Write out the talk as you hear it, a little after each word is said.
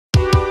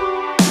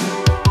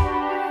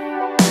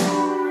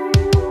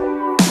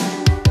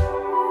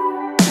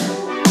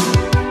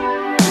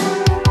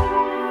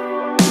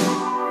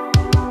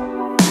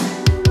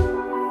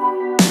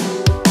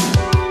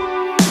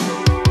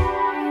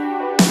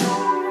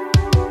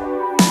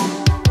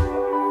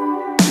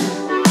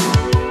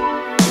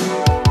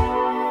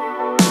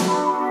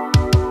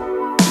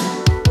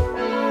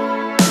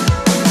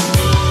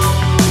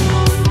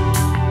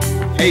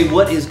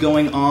What is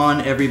going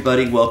on,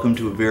 everybody? Welcome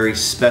to a very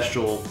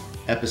special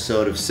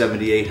episode of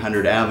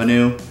 7800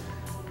 Avenue.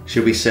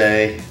 Should we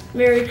say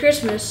Merry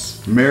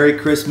Christmas. Merry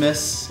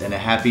Christmas and a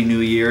Happy New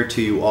Year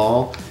to you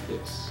all.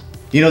 Yes.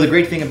 You know, the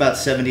great thing about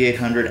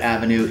 7800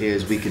 Avenue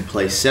is we can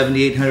play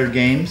 7800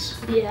 games.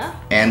 Yeah.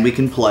 And we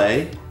can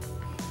play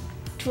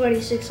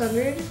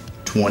 2600.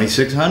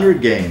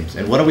 2600 games.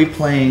 And what are we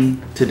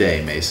playing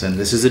today, Mason?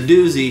 This is a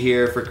doozy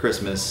here for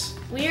Christmas.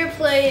 We are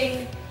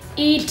playing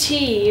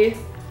E.T.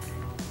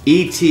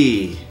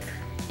 E.T.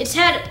 It's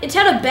had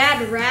a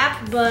bad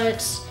rap,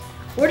 but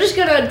we're just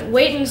gonna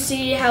wait and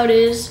see how it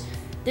is.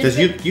 Because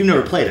you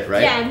never played it,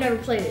 right? Yeah, I've never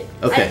played it.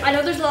 Okay. I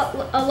know there's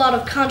a lot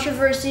of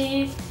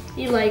controversy.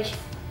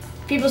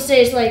 People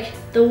say it's like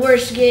the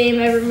worst game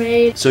ever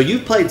made. So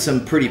you've played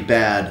some pretty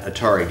bad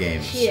Atari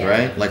games, Yeah.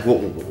 right? Like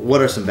what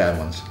are some bad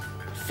ones?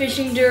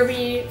 Fishing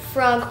Derby,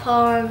 Frog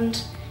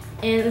Pond,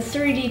 and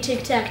 3D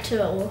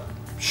Tic-Tac-Toe.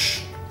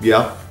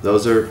 Yeah,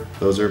 those are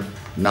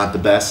not the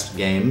best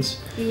games.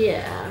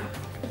 Yeah.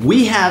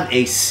 We have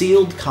a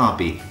sealed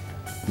copy,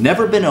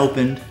 never been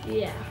opened,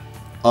 Yeah.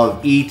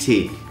 of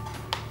E.T.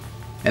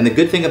 And the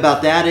good thing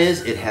about that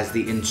is it has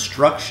the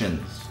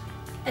instructions.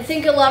 I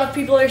think a lot of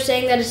people are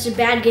saying that it's a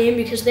bad game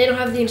because they don't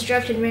have the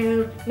instruction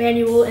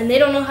manual and they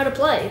don't know how to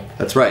play.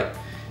 That's right.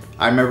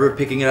 I remember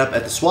picking it up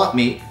at the swap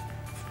meet,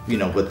 you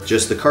know, with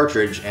just the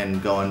cartridge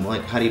and going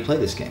like, how do you play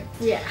this game?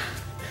 Yeah.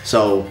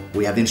 So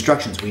we have the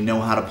instructions, we know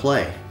how to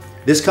play.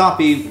 This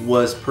copy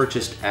was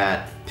purchased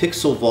at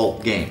Pixel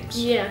Vault Games.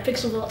 Yeah,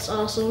 Pixel Vault's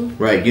awesome.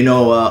 Right, you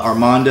know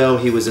Armando,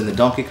 he was in the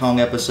Donkey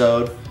Kong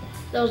episode.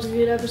 That was a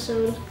good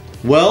episode.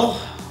 Well,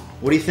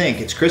 what do you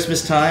think? It's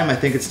Christmas time, I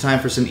think it's time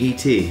for some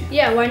E.T.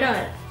 Yeah, why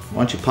not?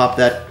 Why don't you pop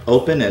that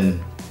open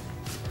and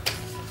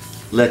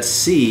let's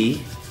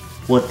see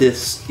what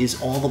this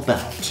is all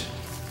about.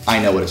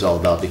 I know what it's all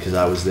about because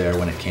I was there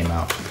when it came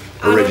out,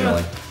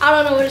 originally. I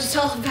don't know what it's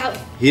all about.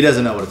 He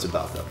doesn't know what it's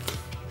about though.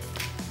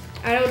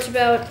 I know it's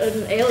about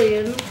an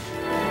alien.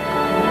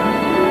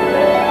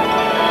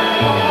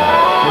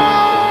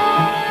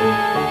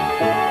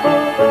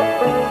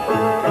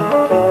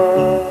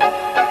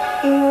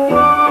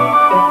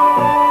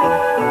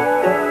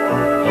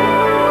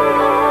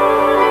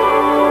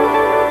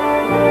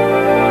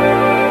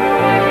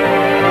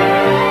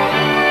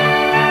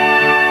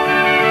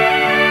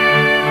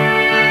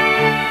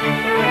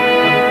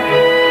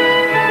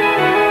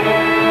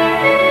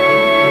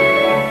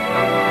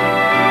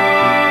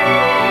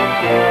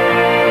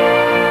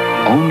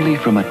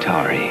 From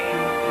Atari,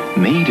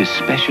 made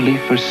especially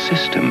for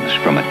systems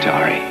from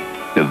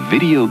Atari, the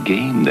video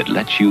game that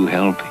lets you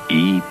help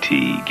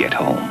E.T. get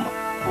home,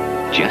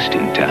 just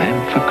in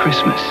time for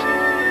Christmas.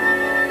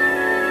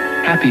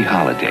 Happy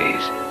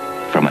holidays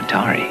from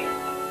Atari.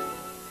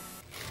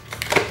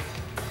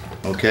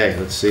 Okay,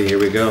 let's see, here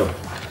we go.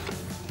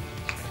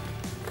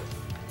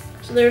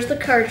 So there's the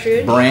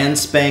cartridge. Brand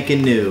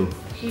spanking new.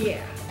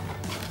 Yeah.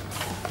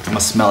 I'm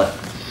gonna smell it.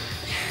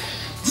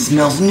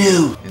 Smells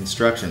new.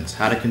 Instructions,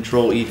 how to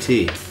control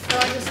E.T. I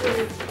like this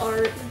little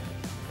art.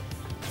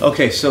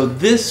 Okay, so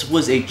this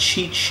was a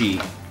cheat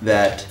sheet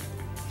that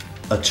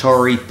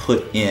Atari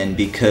put in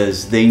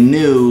because they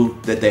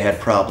knew that they had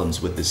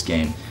problems with this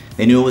game.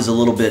 They knew it was a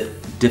little bit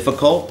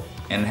difficult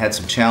and had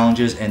some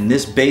challenges, and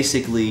this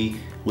basically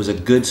was a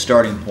good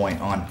starting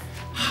point on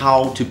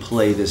how to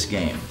play this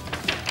game.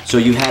 So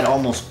you had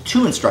almost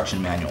 2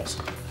 instruction manuals.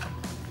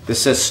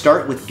 This says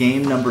start with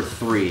game number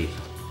 3.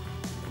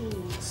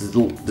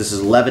 This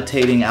is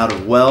levitating out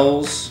of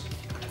wells,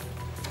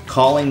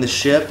 calling the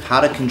ship,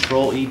 how to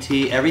control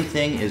E.T.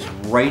 Everything is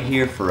right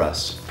here for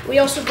us. We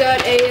also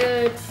got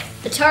a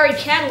Atari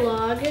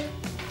catalog.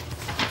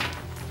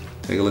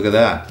 Take a look at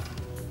that.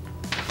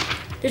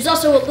 There's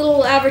also a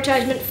little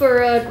advertisement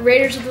for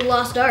Raiders of the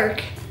Lost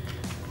Ark.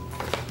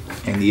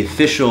 And the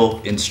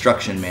official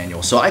instruction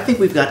manual. So I think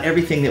we've got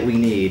everything that we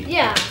need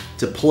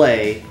to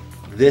play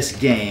this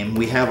game.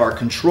 We have our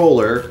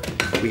controller,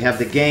 we have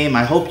the game.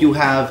 I hope you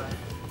have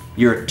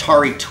your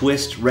Atari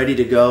Twist ready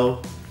to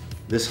go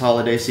this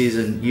holiday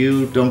season.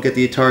 You don't get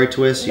the Atari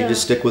Twist, you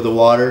just stick with the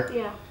water.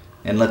 Yeah.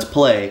 And let's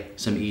play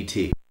some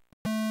E.T.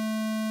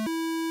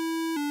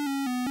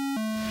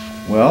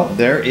 Well,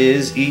 there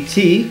is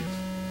E.T.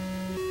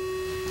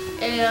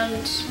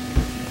 And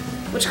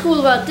what's cool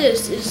about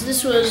this is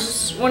this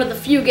was one of the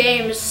few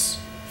games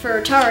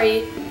for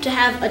Atari to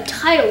have a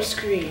title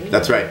screen.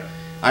 That's right.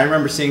 I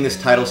remember seeing this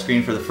title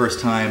screen for the first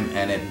time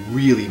and it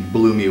really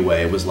blew me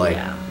away. It was like,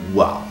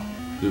 wow.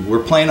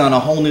 We're playing on a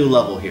whole new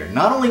level here.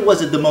 Not only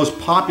was it the most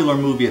popular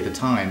movie at the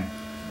time,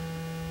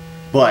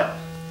 but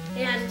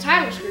it had a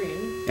title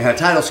screen. It had a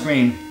title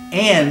screen,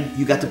 and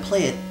you got to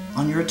play it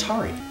on your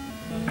Atari.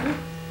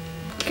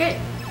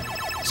 Okay,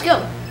 let's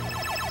go.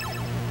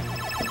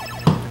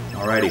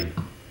 Alrighty.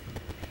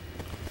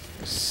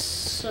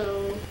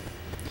 So.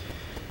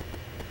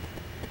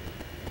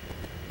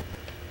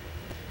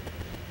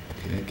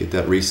 Okay, get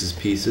that Reese's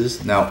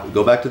Pieces. Now,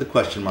 go back to the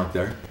question mark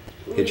there.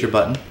 Hit your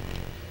button.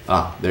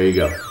 Ah, there you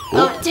go.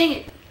 Oh, dang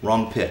it.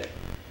 Wrong pit.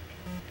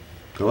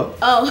 Go up.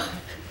 Oh.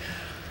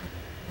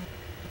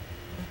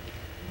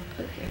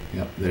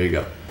 There you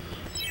go.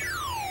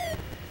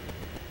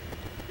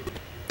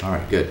 All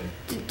right, good.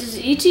 Does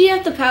E.T.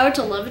 have the power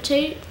to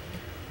levitate?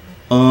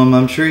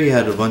 I'm sure he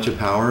had a bunch of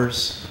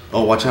powers.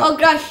 Oh, watch out. Oh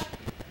gosh.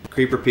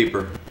 Creeper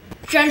peeper.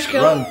 Trench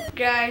coat Run.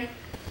 guy.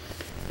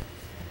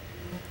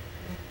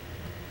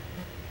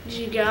 Is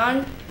he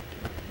gone?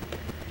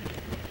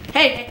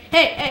 Hey,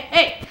 hey, hey,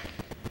 hey!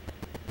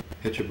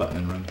 Hit your button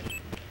and run.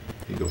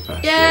 You go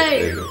fast. Yay!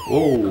 There you go.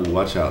 Oh,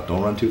 watch out.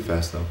 Don't run too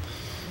fast, though.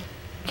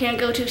 Can't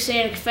go too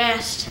Sonic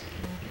fast.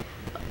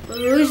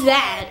 Who's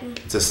that?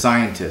 It's a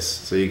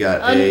scientist. So you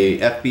got a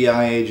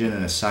FBI agent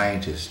and a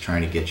scientist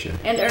trying to get you.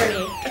 And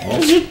Ernie.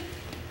 Oh.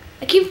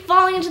 I keep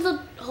falling into the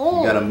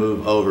hole. You gotta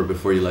move over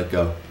before you let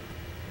go.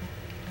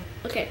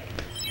 Okay.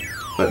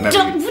 But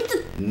remember,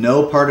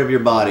 no part of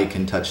your body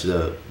can touch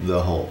the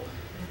hole.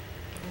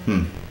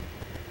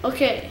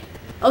 Okay.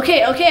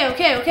 Okay.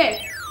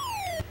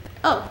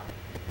 Oh.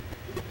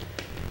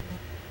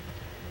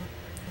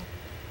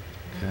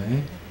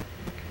 Okay.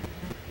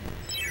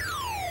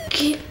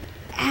 Get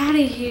out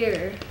of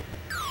here.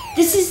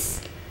 This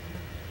is...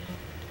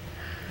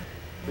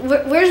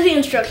 Where's the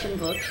instruction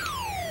book?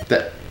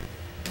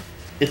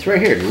 It's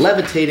right here.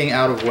 Levitating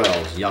out of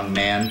wells, young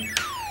man.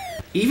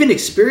 Even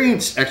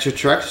experienced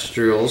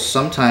extraterrestrials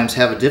sometimes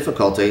have a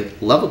difficulty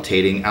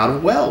levitating out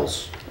of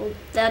wells. Well,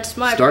 that's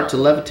my Start to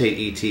problem. levitate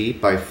E.T.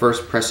 by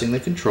first pressing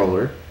the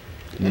controller.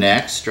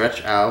 Next,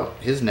 stretch out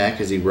his neck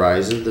as he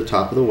rises to the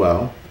top of the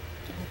well.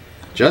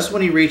 Just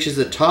when he reaches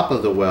the top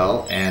of the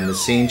well and the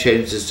scene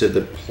changes to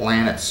the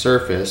planet's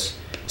surface,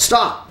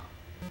 stop!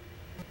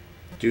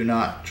 Do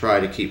not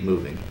try to keep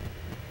moving.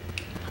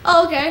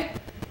 Oh, okay.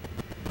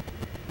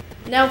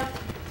 No.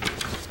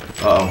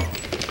 Uh-oh.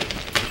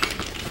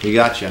 We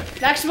got you.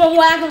 Maximum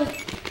waggle.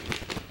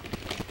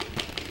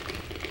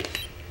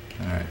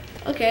 Alright.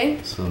 Okay.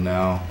 So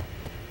now...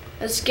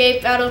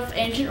 Escape out of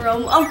ancient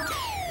Rome. Oh.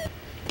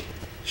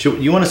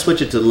 You want to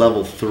switch it to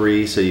level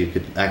 3 so you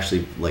could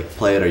actually like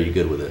play it? Or are you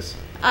good with this?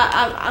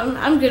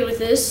 I'm good with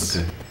this.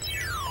 Okay.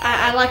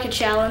 I like a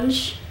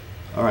challenge.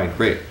 All right,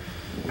 great.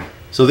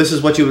 So this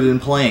is what you've been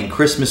playing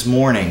Christmas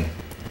morning.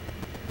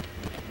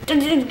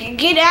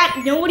 Get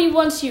out! Nobody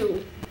wants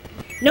you.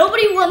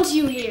 Nobody wants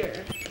you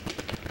here.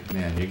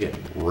 Man, you're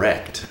getting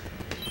wrecked.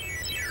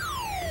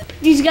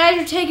 These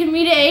guys are taking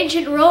me to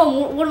ancient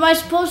Rome. What am I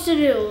supposed to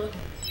do?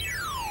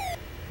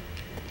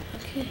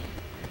 Okay.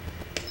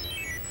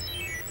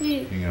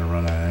 You're gonna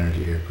run out of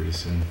energy here pretty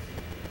soon.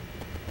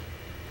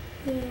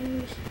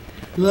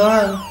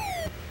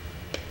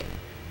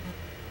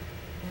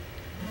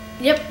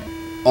 Yep.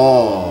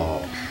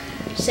 Oh.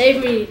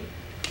 Save me.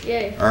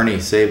 Yay. Ernie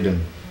saved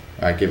him.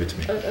 All right, give it to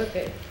me.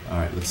 Okay. All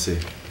right, let's see.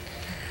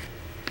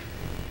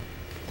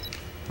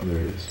 Oh,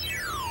 there it is.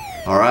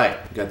 All right,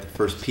 got the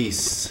first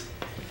piece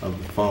of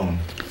the phone.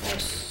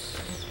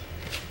 Nice.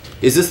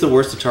 Is this the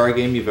worst Atari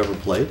game you've ever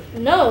played?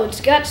 No,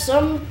 it's got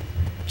some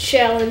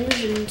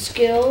challenge and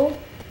skill.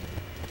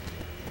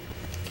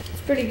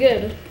 It's pretty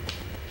good.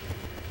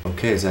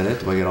 Okay, is that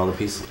it? Do I get all the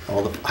pieces?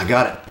 I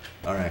got it.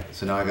 All right,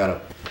 so now I got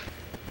to.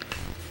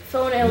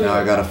 Phone Elliot. Now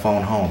I got to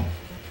phone home.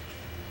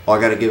 Oh, I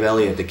got to give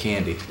Elliot the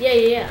candy.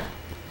 Yeah.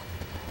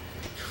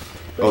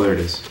 Oh, there it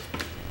is.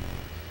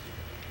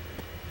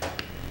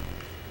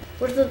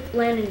 Where's the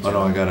landing zone?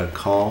 Oh no, I got to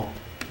call.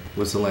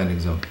 What's the landing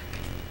zone?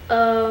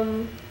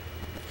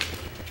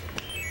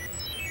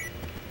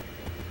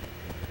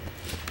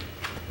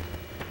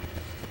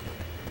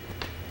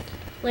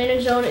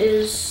 Landing zone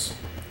is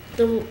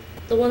the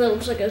one that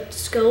looks like a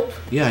scope.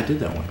 Yeah, I did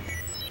that one.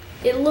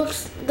 It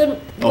looks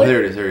Oh,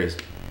 there it is. There it is.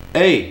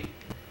 Hey,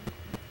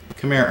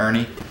 come here,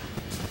 Ernie.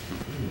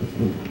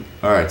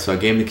 All right, so I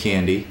gave him the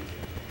candy.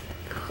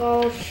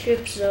 Call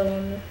ship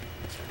zone.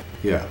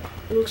 Yeah.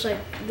 It looks like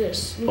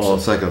this. Oh,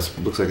 looks like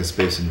a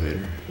space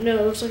invader. No,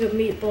 it looks like a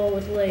meatball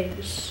with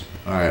legs.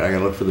 All right, I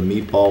gotta look for the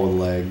meatball with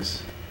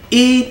legs.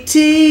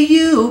 E.T.,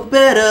 you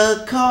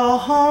better call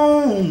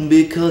home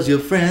because your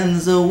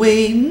friends are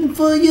waiting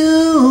for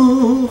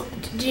you.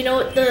 Do you know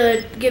what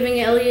the giving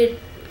Elliot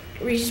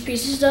Reese's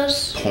Pieces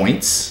does?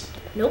 Points?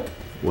 Nope.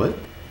 What?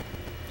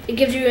 It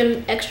gives you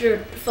an extra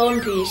phone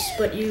piece,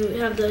 but you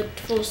have the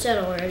full set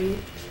already.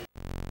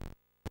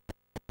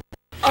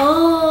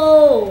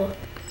 Oh!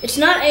 It's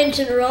not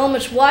ancient Rome,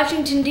 it's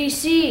Washington,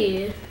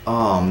 D.C.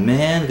 Oh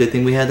man, good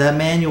thing we had that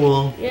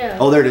manual. Yeah.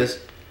 Oh, there it is.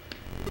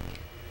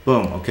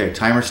 Boom. Okay,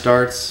 timer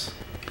starts.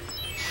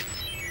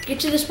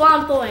 Get to the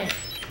spawn point.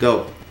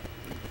 Go.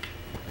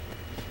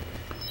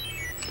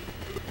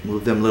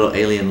 Move them little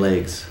alien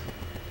legs.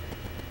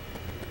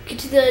 Get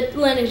to the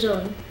landing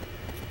zone.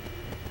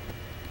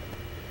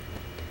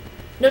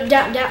 No,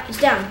 down, it's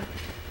down.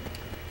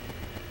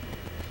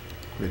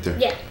 Right there.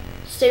 Yeah,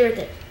 stay right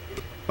there.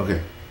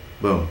 Okay.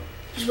 Boom.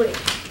 Just wait.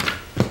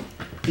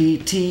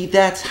 E.T.,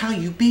 that's how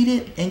you beat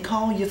it, and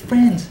call your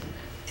friends.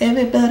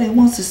 Everybody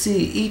wants to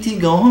see E.T.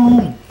 go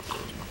home.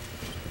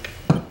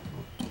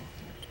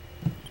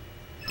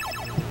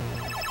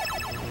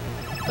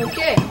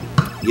 Okay.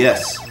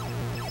 Yes.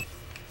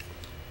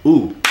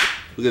 Ooh,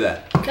 look at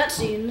that.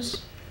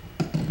 Cutscenes.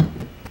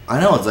 I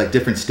know, it's like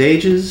different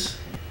stages,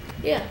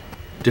 Yeah.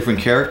 different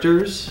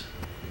characters.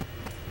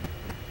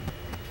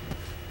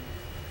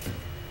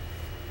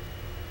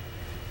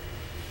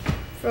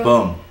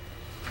 Boom.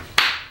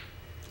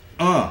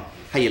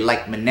 How you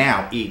like me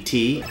now,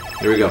 E.T.?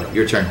 Here we go,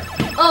 your turn.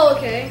 Oh,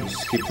 okay.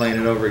 Just keep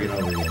playing it over again,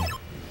 over again.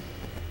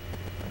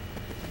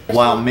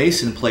 While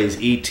Mason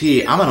plays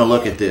E.T., I'm gonna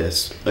look at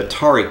this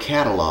Atari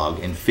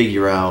catalog and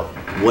figure out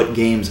what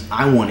games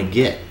I want to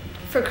get.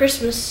 For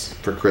Christmas.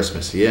 For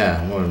Christmas,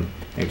 yeah. I want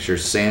to make sure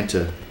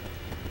Santa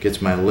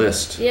gets my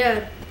list.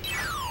 Yeah.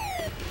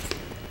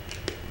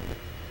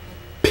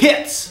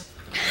 Pits!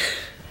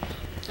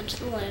 That's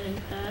the landing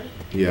pad.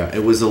 Yeah,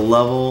 it was a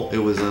level, it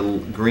was a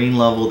green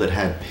level that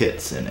had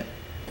pits in it.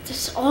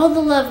 Just all the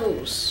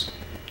levels.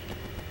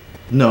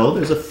 No,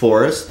 there's a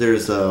forest,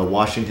 there's a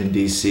Washington,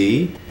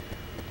 D.C.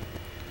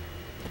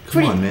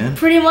 Come on, man.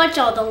 Pretty much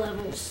all the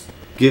levels.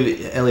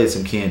 Give Elliot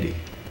some candy.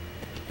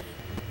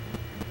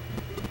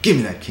 Give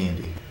me that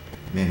candy.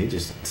 Man, he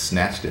just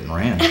snatched it and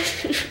ran.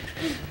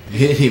 He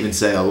didn't even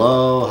say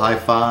hello, high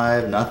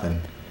five,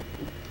 nothing.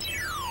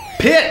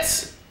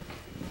 Pits!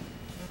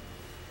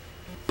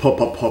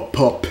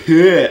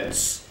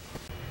 Pits!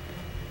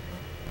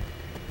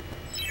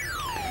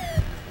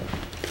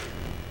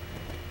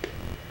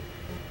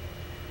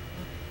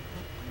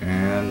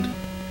 And...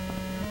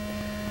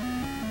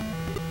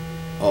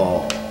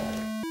 oh.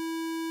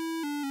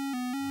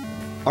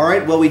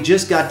 Alright, well, we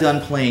just got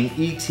done playing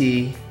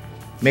E.T.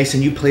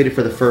 Mason, you played it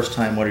for the first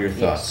time. What are your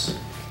thoughts?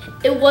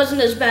 It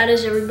wasn't as bad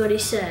as everybody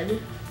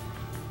said.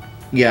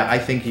 Yeah, I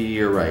think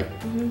you're right.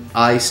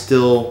 I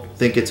still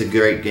think it's a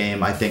great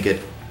game. I think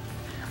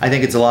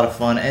it's a lot of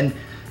fun. And,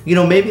 you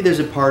know, maybe there's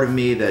a part of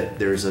me that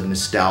there's a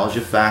nostalgia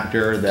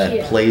factor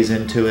that plays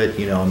into it.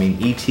 You know, I mean,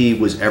 E.T.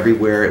 was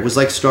everywhere. It was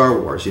like Star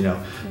Wars, you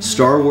know.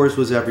 Star Wars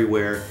was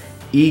everywhere.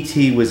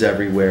 E.T. was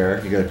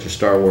everywhere. You got your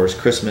Star Wars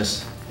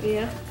Christmas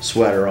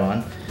sweater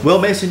on. Well,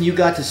 Mason, you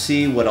got to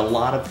see what a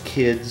lot of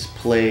kids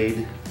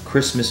played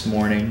Christmas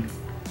morning.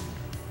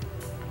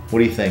 What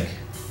do you think?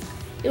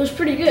 It was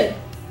pretty good.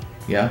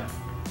 Yeah?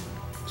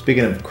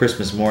 Speaking of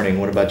Christmas morning,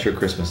 what about your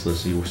Christmas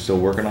list? Are you still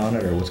working on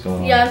it, or what's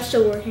going on? Yeah, I'm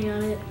still working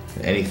on it.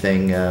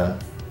 Anything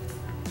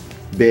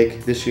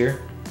big this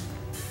year?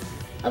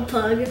 A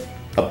pug.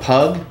 A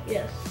pug?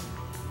 Yes.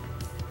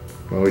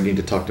 Well, we need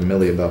to talk to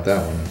Millie about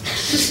that one.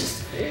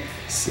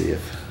 See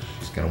if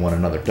she's going to want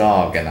another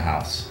dog in the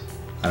house.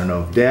 I don't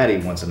know if Daddy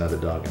wants another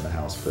dog in the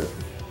house, but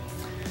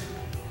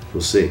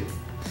we'll see.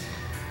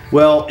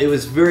 Well, it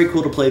was very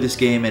cool to play this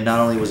game, and not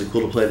only was it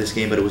cool to play this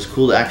game, but it was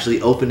cool to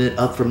actually open it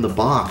up from the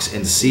box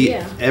and see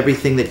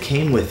everything that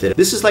came with it.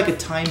 This is like a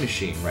time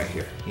machine right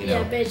here, you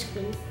know? Yeah,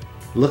 basically.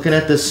 Looking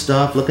at this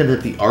stuff, looking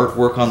at the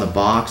artwork on the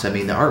box, I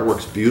mean, the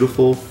artwork's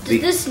beautiful.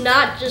 Did this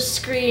not just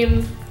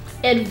scream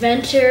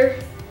adventure?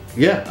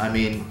 Yeah, I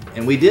mean,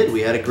 and we did. We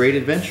had a great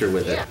adventure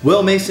with it.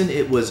 Well, Mason,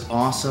 it was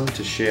awesome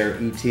to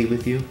share E.T.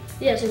 with you.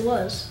 Yes, it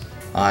was.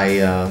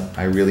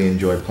 I really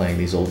enjoyed playing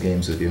these old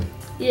games with you.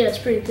 Yeah, it's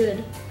pretty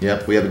good.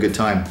 Yep, we have a good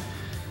time.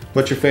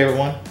 What's your favorite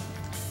one?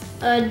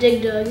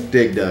 Dig Dug.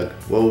 Dig Dug.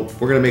 Well,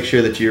 we're going to make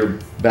sure that you're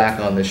back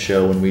on this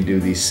show when we do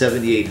the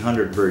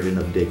 7800 version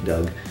of Dig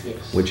Dug,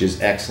 which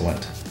is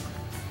excellent.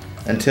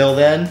 Until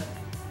then,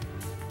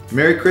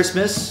 Merry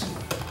Christmas.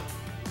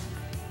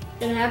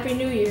 And Happy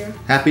New Year.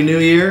 Happy New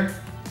Year.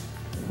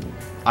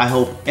 I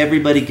hope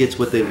everybody gets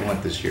what they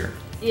want this year.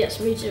 Yes,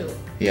 me too.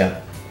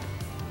 Yeah.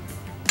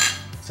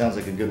 Sounds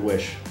like a good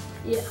wish.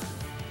 Yeah.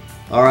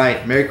 All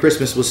right, Merry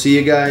Christmas. We'll see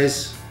you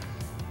guys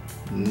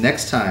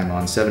next time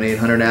on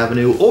 7800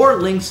 Avenue or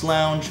Link's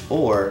Lounge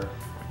or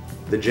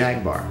the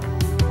Jag Bar.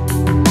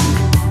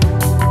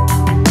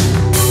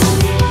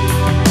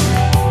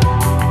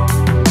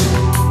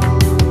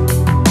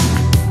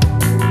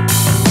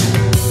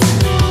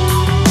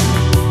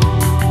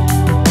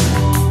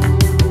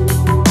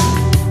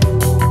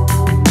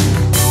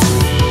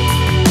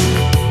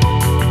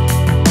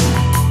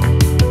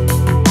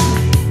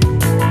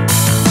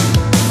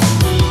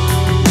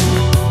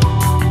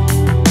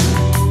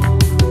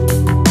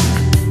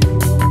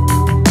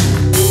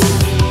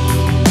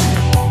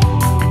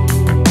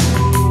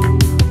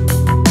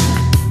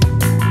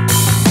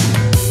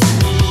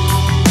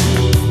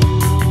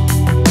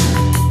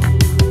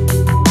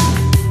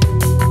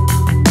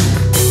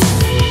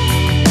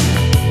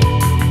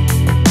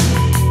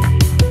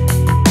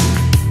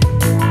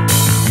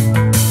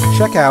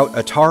 Check out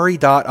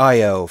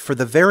Atari.io for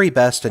the very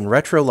best in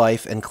retro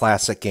life and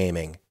classic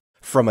gaming.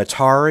 From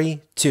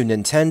Atari to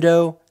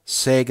Nintendo,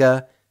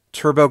 Sega,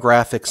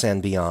 TurboGrafx,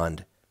 and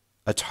beyond.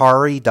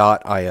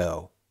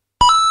 Atari.io